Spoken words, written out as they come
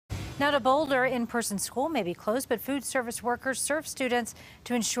Now to Boulder, in-person school may be closed, but food service workers serve students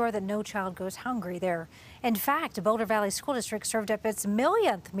to ensure that no child goes hungry there. In fact, Boulder Valley School District served up its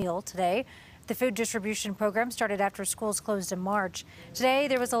millionth meal today. The food distribution program started after schools closed in March. Today,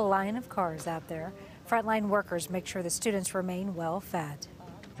 there was a line of cars out there. Frontline workers make sure the students remain well fed.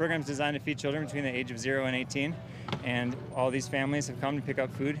 The program is designed to feed children between the age of 0 and 18, and all these families have come to pick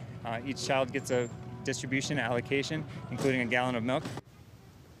up food. Each child gets a distribution allocation, including a gallon of milk.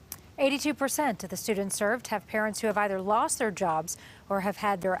 82% of the students served have parents who have either lost their jobs or have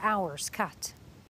had their hours cut.